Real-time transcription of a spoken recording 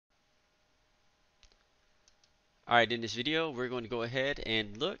Alright, in this video we're going to go ahead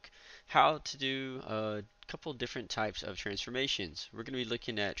and look how to do a couple different types of transformations. We're going to be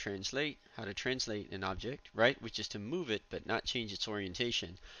looking at translate, how to translate an object, right, which is to move it but not change its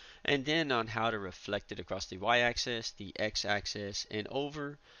orientation, and then on how to reflect it across the y-axis, the x-axis, and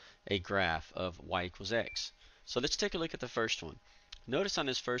over a graph of y equals x. So let's take a look at the first one. Notice on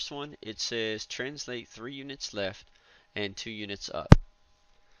this first one it says translate 3 units left and 2 units up.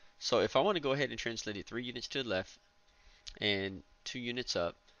 So if I want to go ahead and translate it 3 units to the left and 2 units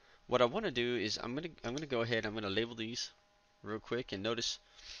up, what I want to do is I'm gonna go ahead, I'm gonna label these real quick, and notice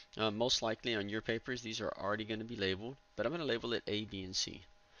most likely on your papers these are already going to be labeled, but I'm going to label it A, B, and C.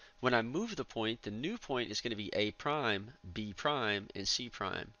 When I move the point, the new point is going to be A prime, B prime, and C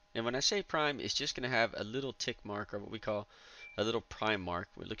prime. And when I say prime, it's just going to have a little tick mark, or what we call a little prime mark,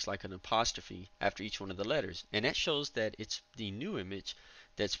 which looks like an apostrophe after each one of the letters. And that shows that it's the new image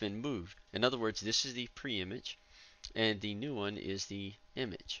that's been moved. In other words, this is the pre-image, and the new one is the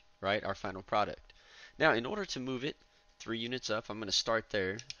image, right? Our final product. Now, in order to move it 3 units up, I'm going to start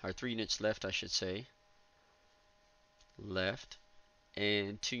there, or 3 units left, I should say. Left,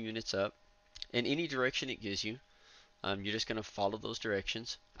 and 2 units up. In any direction it gives you, you're just going to follow those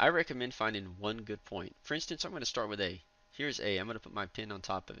directions. I recommend finding one good point. For instance, I'm going to start with A. Here's A. I'm going to put my pin on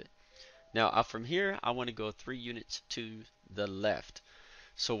top of it. Now, from here, I want to go 3 units to the left.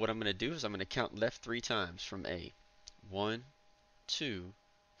 So what I'm going to do is I'm going to count left 3 times from A. 1, 2,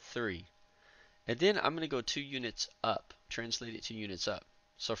 3. And then I'm going to go 2 units up, translate it 2 units up.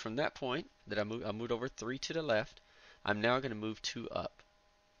 So from that point that I moved over 3 to the left, I'm now going to move 2 up.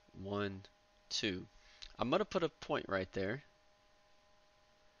 1, 2. I'm going to put a point right there.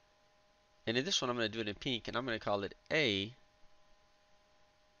 And in this one I'm going to do it in pink, and I'm going to call it A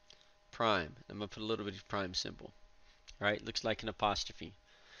prime. I'm going to put a little bit of prime symbol. Right? Looks like an apostrophe.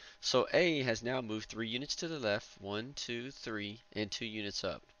 So A has now moved 3 units to the left, 1, 2, 3, and 2 units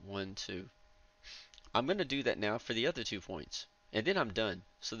up, 1, 2. I'm going to do that now for the other 2 points, and then I'm done.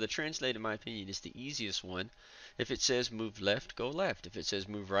 So the translate, in my opinion, is the easiest one. If it says move left, go left. If it says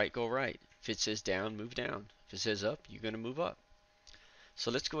move right, go right. If it says down, move down. If it says up, you're going to move up.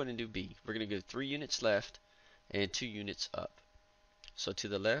 So let's go ahead and do B. We're going to go 3 units left and 2 units up. So to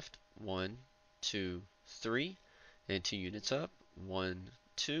the left, 1, 2, 3, and 2 units up, 1,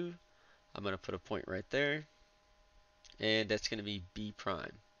 2. I'm going to put a point right there, and that's going to be B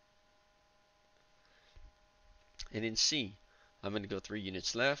prime. And in C, I'm going to go 3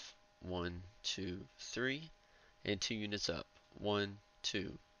 units left, 1, 2, 3, and 2 units up, 1,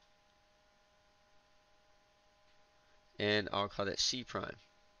 2. And I'll call that C prime.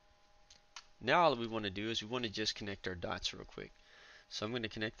 Now all we want to do is we want to just connect our dots real quick. So I'm going to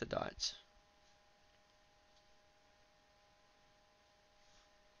connect the dots.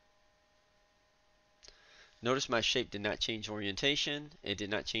 Notice my shape did not change orientation, it did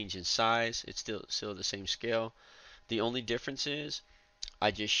not change in size, it's still the same scale. The only difference is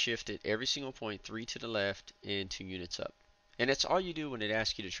I just shifted every single point 3 to the left and 2 units up. And that's all you do when it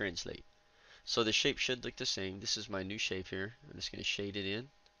asks you to translate. So the shape should look the same. This is my new shape here. I'm just going to shade it in.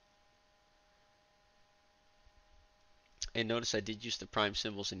 And notice I did use the prime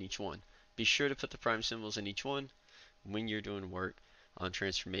symbols in each one. Be sure to put the prime symbols in each one when you're doing work on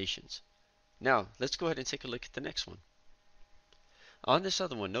transformations. Now, let's go ahead and take a look at the next one. On this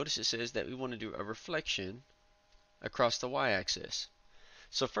other one, notice it says that we want to do a reflection across the y-axis.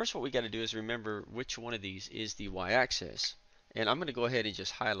 So first what we got to do is remember which one of these is the y-axis. And I'm going to go ahead and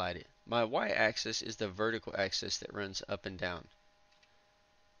just highlight it. My y-axis is the vertical axis that runs up and down.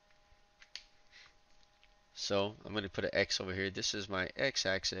 So I'm going to put an X over here. This is my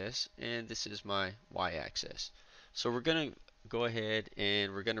x-axis, and this is my y-axis. So we're going to go ahead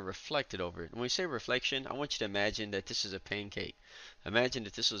and we're going to reflect it over it. When we say reflection, I want you to imagine that this is a pancake. Imagine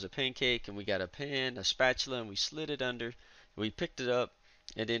that this was a pancake, and we got a pan, a spatula, and we slid it under. We picked it up,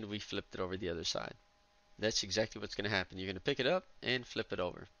 and then we flipped it over the other side. That's exactly what's going to happen. You're going to pick it up and flip it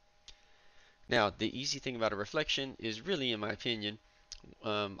over. Now, the easy thing about a reflection is really, in my opinion,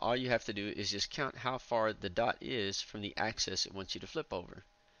 all you have to do is just count how far the dot is from the axis it wants you to flip over.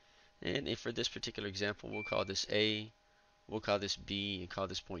 And if for this particular example, we'll call this A, we'll call this B, and call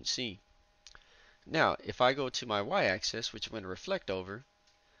this point C. Now, if I go to my y-axis, which I'm going to reflect over,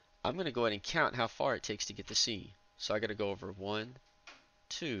 I'm going to go ahead and count how far it takes to get to C. So I got to go over 1,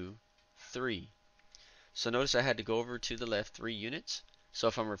 2, 3. So notice I had to go over to the left 3 units. So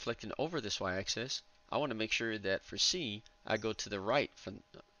if I'm reflecting over this y-axis, I want to make sure that for C, I go to the right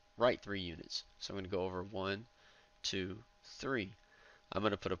 3 units. So I'm going to go over 1, 2, 3. I'm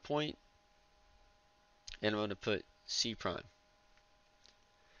going to put a point, and I'm going to put C prime.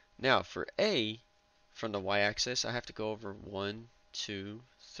 Now for A, from the y-axis, I have to go over 1, 2,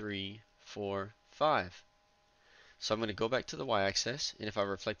 3, 4, 5. So I'm going to go back to the y-axis, and if I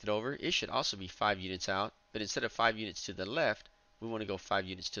reflect it over, it should also be 5 units out, but instead of 5 units to the left, we want to go 5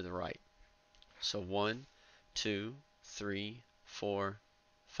 units to the right. So 1, 2, 3, 4,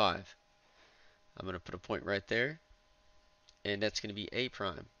 5. I'm going to put a point right there, and that's going to be A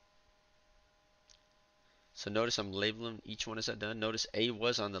prime. So notice I'm labeling each one as I've done. Notice A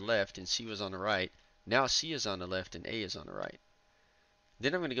was on the left and C was on the right. Now C is on the left and A is on the right.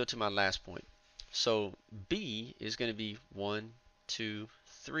 Then I'm going to go to my last point. So B is going to be 1, 2,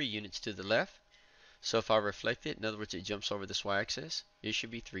 3 units to the left. So if I reflect it, in other words, it jumps over this y-axis, it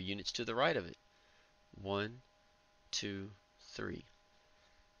should be 3 units to the right of it. 1, 2, 3.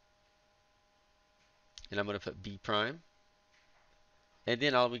 And I'm going to put B prime. And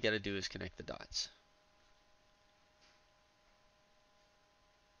then all we got to do is connect the dots.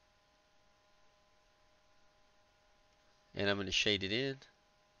 And I'm going to shade it in.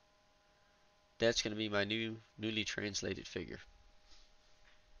 That's going to be my newly translated figure.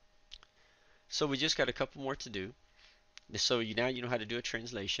 So we just got a couple more to do. So now you know how to do a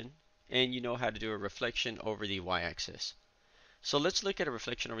translation, and you know how to do a reflection over the y-axis. So let's look at a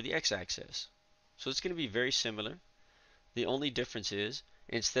reflection over the x-axis. So it's going to be very similar. The only difference is,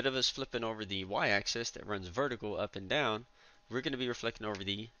 instead of us flipping over the y-axis that runs vertical up and down, we're going to be reflecting over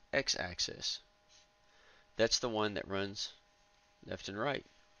the x-axis. That's the one that runs left and right.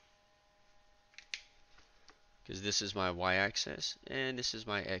 Because this is my y-axis and this is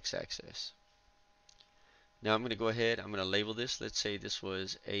my x-axis. Now I'm going to go ahead, I'm going to label this. Let's say this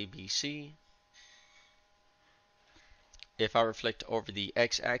was ABC. If I reflect over the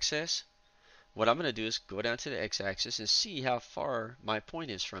x-axis, what I'm going to do is go down to the x-axis and see how far my point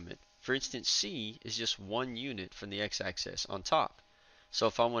is from it. For instance, C is just 1 unit from the x-axis on top. So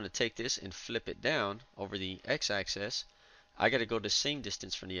if I want to take this and flip it down over the x-axis, I got to go the same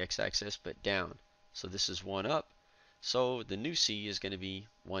distance from the x-axis but down. So this is 1 up. So the new C is going to be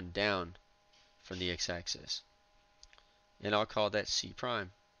 1 down from the x-axis. And I'll call that C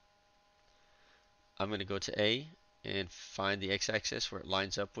prime. I'm going to go to A and find the x-axis where it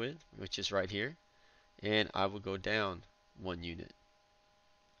lines up with, which is right here. And I will go down 1 unit.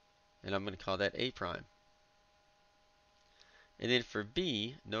 And I'm going to call that A prime. And then for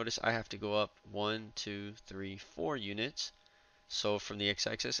B, notice I have to go up 1, 2, 3, 4 units. So from the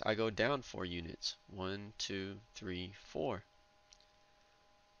x-axis, I go down 4 units. 1, 2, 3, 4.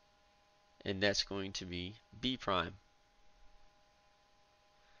 And that's going to be B prime.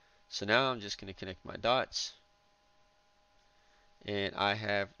 So now I'm just going to connect my dots. And I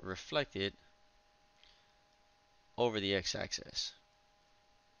have reflected over the x-axis.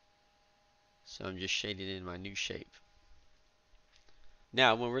 So I'm just shading in my new shape.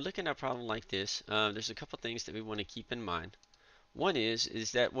 Now, when we're looking at a problem like this, there's a couple things that we want to keep in mind. One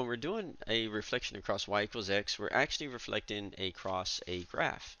is that when we're doing a reflection across y equals x, we're actually reflecting across a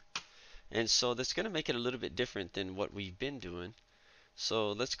graph. And so that's going to make it a little bit different than what we've been doing.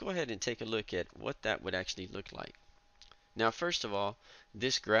 So let's go ahead and take a look at what that would actually look like. Now, first of all,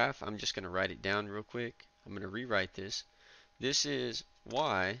 this graph, I'm just going to write it down real quick. I'm going to rewrite this. This is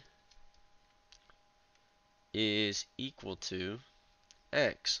y is equal to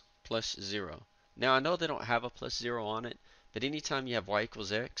x plus 0. Now I know they don't have a plus 0 on it, but anytime you have y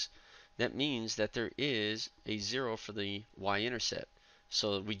equals x, that means that there is a 0 for the y-intercept.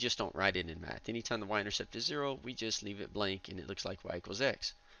 So we just don't write it in math. Anytime the y-intercept is 0, we just leave it blank and it looks like y equals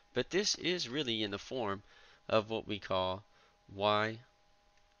x. But this is really in the form of what we call y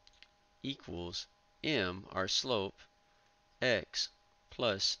equals m, our slope, x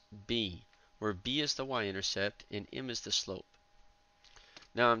plus b, where b is the y-intercept and m is the slope.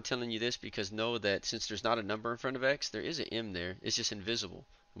 Now I'm telling you this because know that since there's not a number in front of x, there is an m there. It's just invisible.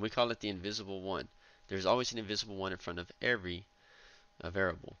 And we call it the invisible one. There's always an invisible one in front of every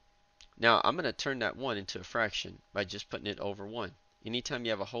variable. Now I'm going to turn that 1 into a fraction by just putting it over 1. Anytime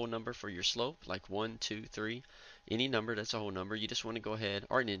you have a whole number for your slope, like 1, 2, 3, any number that's a whole number, you just want to go ahead,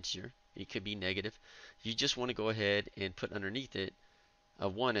 or an integer, it could be negative, you just want to go ahead and put underneath it a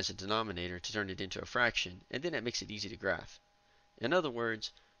 1 as a denominator to turn it into a fraction, and then that makes it easy to graph. In other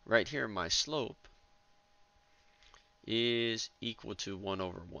words, right here my slope is equal to 1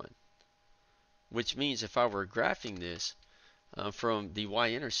 over 1, which means if I were graphing this from the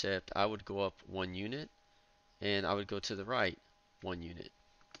y-intercept, I would go up 1 unit and I would go to the right 1 unit.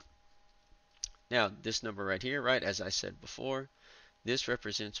 Now this number right here, right, as I said before, this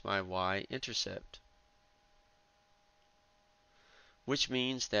represents my y-intercept, which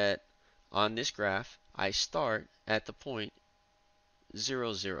means that on this graph I start at the point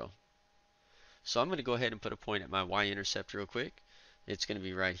 0, 0. So I'm going to go ahead and put a point at my y-intercept real quick. It's going to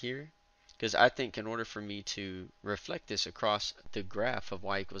be right here, because I think in order for me to reflect this across the graph of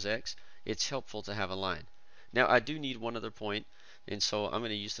y equals x, it's helpful to have a line. Now I do need one other point, and so I'm going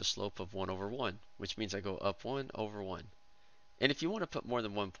to use the slope of 1 over 1, which means I go up 1 over 1. And if you want to put more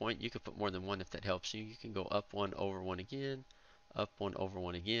than one point, you could put more than one if that helps you. You can go up 1 over 1 again, up 1 over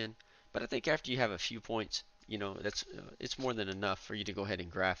 1 again. But I think after you have a few points, it's more than enough for you to go ahead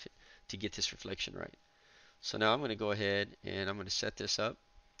and graph it to get this reflection right. So now I'm going to go ahead and I'm going to set this up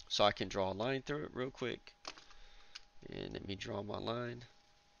so I can draw a line through it real quick. And let me draw my line.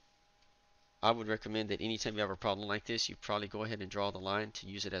 I would recommend that anytime you have a problem like this, you probably go ahead and draw the line to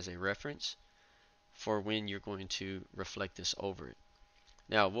use it as a reference for when you're going to reflect this over it.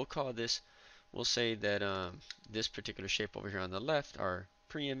 Now we'll say that this particular shape over here on the left, our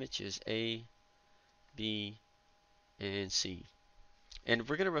pre-image is A, B, and C. And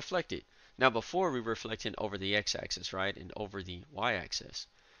we're going to reflect it. Now before we were reflecting over the x-axis, right, and over the y-axis.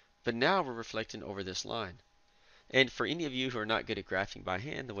 But now we're reflecting over this line. And for any of you who are not good at graphing by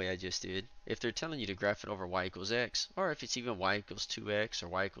hand the way I just did, if they're telling you to graph it over y equals x, or if it's even y equals 2x or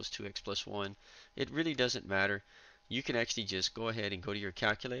y equals 2x plus 1, it really doesn't matter. You can actually just go ahead and go to your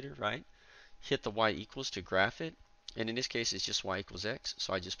calculator, right? Hit the y equals to graph it. And in this case, it's just y equals x.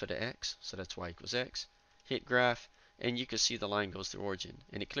 So I just put an x. So that's y equals x. Hit graph, and you can see the line goes through origin.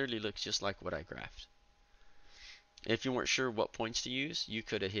 And it clearly looks just like what I graphed. If you weren't sure what points to use, you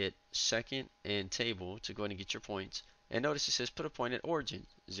could have hit second and table to go ahead and get your points. And notice it says put a point at origin,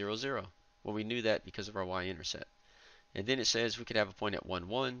 0, 0. Well, we knew that because of our y-intercept. And then it says we could have a point at 1,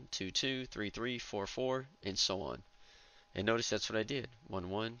 1, 2, 2, 3, 3, 4, 4, and so on. And notice that's what I did. 1,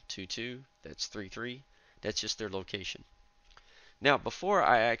 1, 2, 2, that's 3, 3. That's just their location. Now, before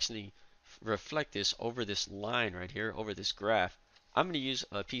I actually reflect this over this line right here, over this graph, I'm going to use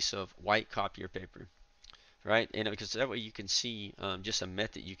a piece of white copier paper. Right, and because that way you can see just a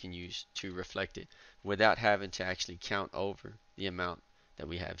method you can use to reflect it without having to actually count over the amount that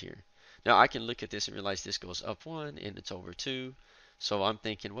we have here. Now I can look at this and realize this goes up 1 and it's over 2. So I'm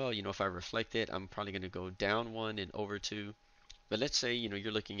thinking, well, if I reflect it, I'm probably going to go down 1 and over 2. But let's say,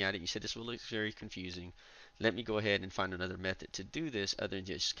 you're looking at it, you said this will look very confusing. Let me go ahead and find another method to do this other than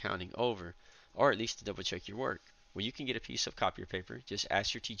just counting over, or at least to double check your work. Well, you can get a piece of copier paper, just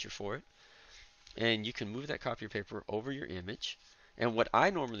ask your teacher for it. And you can move that copier paper over your image. And what I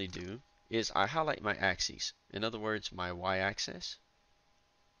normally do is I highlight my axes. In other words, my y-axis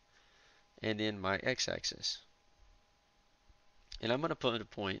and then my x-axis. And I'm going to put a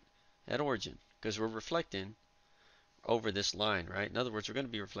point at origin because we're reflecting over this line, right? In other words, we're going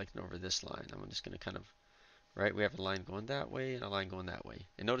to be reflecting over this line. I'm just going to right, we have a line going that way and a line going that way.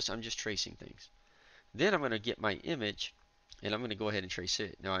 And notice I'm just tracing things. Then I'm going to get my image and I'm going to go ahead and trace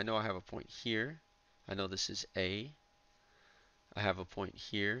it. Now I know I have a point here. I know this is A. I have a point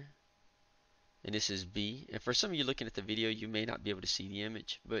here. And this is B. And for some of you looking at the video, you may not be able to see the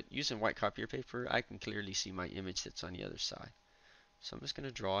image. But using white copier paper, I can clearly see my image that's on the other side. So I'm just going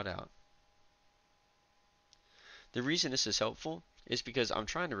to draw it out. The reason this is helpful is because I'm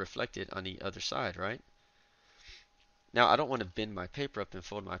trying to reflect it on the other side, right? Now I don't want to bend my paper up and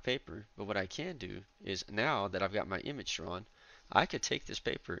fold my paper, but what I can do is now that I've got my image drawn, I could take this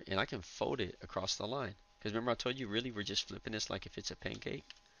paper and I can fold it across the line. Because remember I told you really we're just flipping this like if it's a pancake.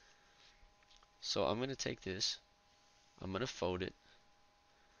 So I'm going to take this, I'm going to fold it,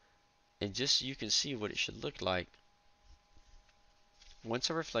 and just so you can see what it should look like once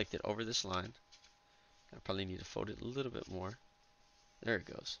I reflect it over this line. I probably need to fold it a little bit more. There it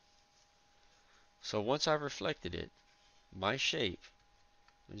goes. So once I've reflected it, my shape,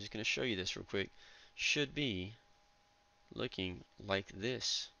 I'm just going to show you this real quick, should be looking like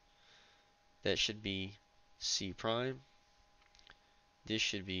this. That should be C prime. This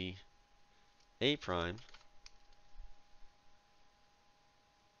should be A prime.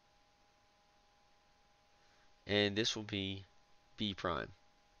 And this will be B prime.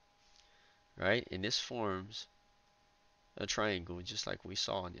 Right? And this forms a triangle just like we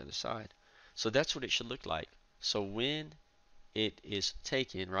saw on the other side. So that's what it should look like. So when it is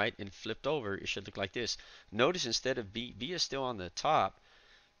taken, right, and flipped over, it should look like this. Notice instead of B is still on the top,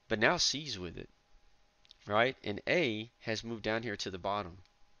 but now C's with it, right? And A has moved down here to the bottom.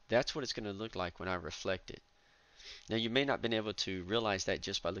 That's what it's going to look like when I reflect it. Now you may not have been able to realize that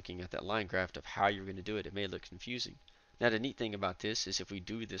just by looking at that line graph of how you're going to do it. It may look confusing. Now the neat thing about this is if we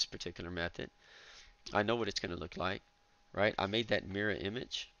do this particular method, I know what it's going to look like, right? I made that mirror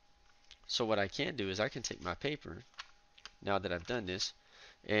image. So what I can do is I can take my paper, now that I've done this,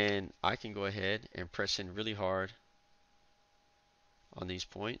 and I can go ahead and press in really hard on these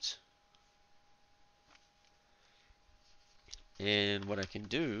points. And what I can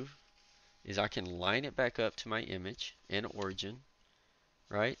do is I can line it back up to my image and origin,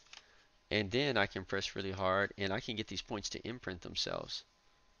 right? And then I can press really hard and I can get these points to imprint themselves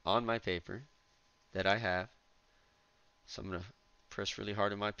on my paper that I have. So I'm going to press really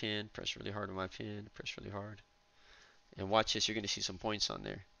hard on my pen, press really hard on my pen, press really hard. And watch this, you're going to see some points on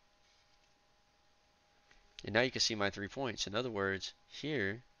there. And now you can see my 3 points. In other words,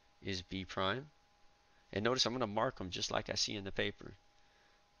 here is B prime. And notice I'm going to mark them just like I see in the paper.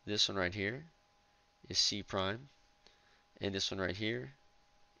 This one right here is C prime. And this one right here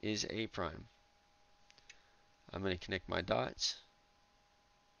is A prime. I'm going to connect my dots.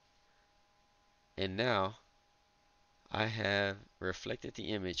 And now I have reflected the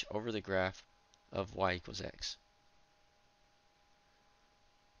image over the graph of y equals x.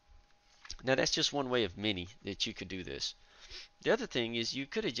 Now that's just one way of many that you could do this. The other thing is you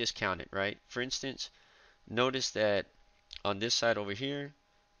could have just counted, right? For instance, notice that on this side over here,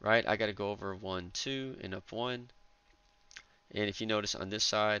 right, I got to go over 1, 2, and up 1. And if you notice on this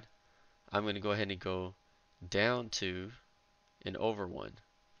side, I'm going to go ahead and go down 2 and over 1.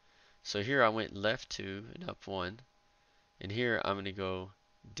 So here I went left 2 and up 1. And here I'm going to go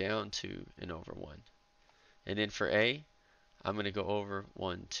down 2 and over 1. And then for A, I'm going to go over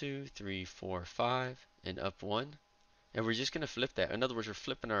 1, 2, 3, 4, 5, and up 1. And we're just going to flip that. In other words, we're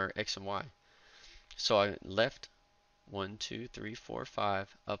flipping our X and Y. So I left 1, 2, 3, 4,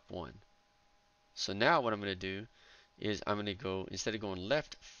 5, up 1. So now what I'm going to do is I'm going to go, instead of going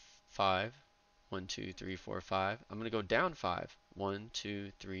left 5, 1, 2, 3, 4, 5, I'm going to go down 5, 1,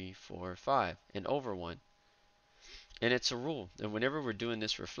 2, 3, 4, 5, and over 1. And it's a rule. And whenever we're doing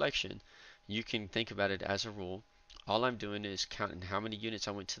this reflection, you can think about it as a rule. All I'm doing is counting how many units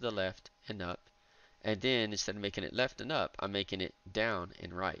I went to the left and up. And then instead of making it left and up, I'm making it down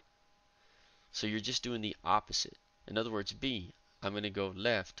and right. So you're just doing the opposite. In other words, B, I'm going to go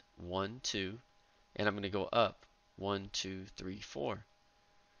left 1, 2, and I'm going to go up 1, 2, 3, 4.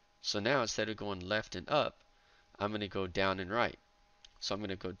 So now instead of going left and up, I'm going to go down and right. So I'm going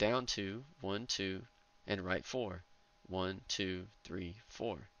to go down 2, 1, 2, and right 4. 1, 2, 3,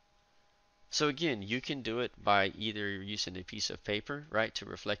 4. So again, you can do it by either using a piece of paper, right, to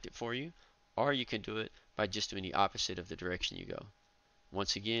reflect it for you, or you can do it by just doing the opposite of the direction you go.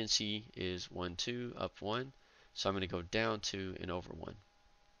 Once again, C is 1, 2, up 1, so I'm going to go down 2 and over 1.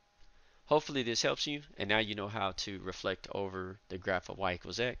 Hopefully this helps you, and now you know how to reflect over the graph of y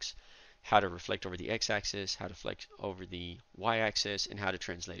equals x, how to reflect over the x-axis, how to reflect over the y-axis, and how to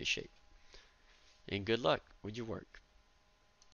translate a shape. And good luck with your work.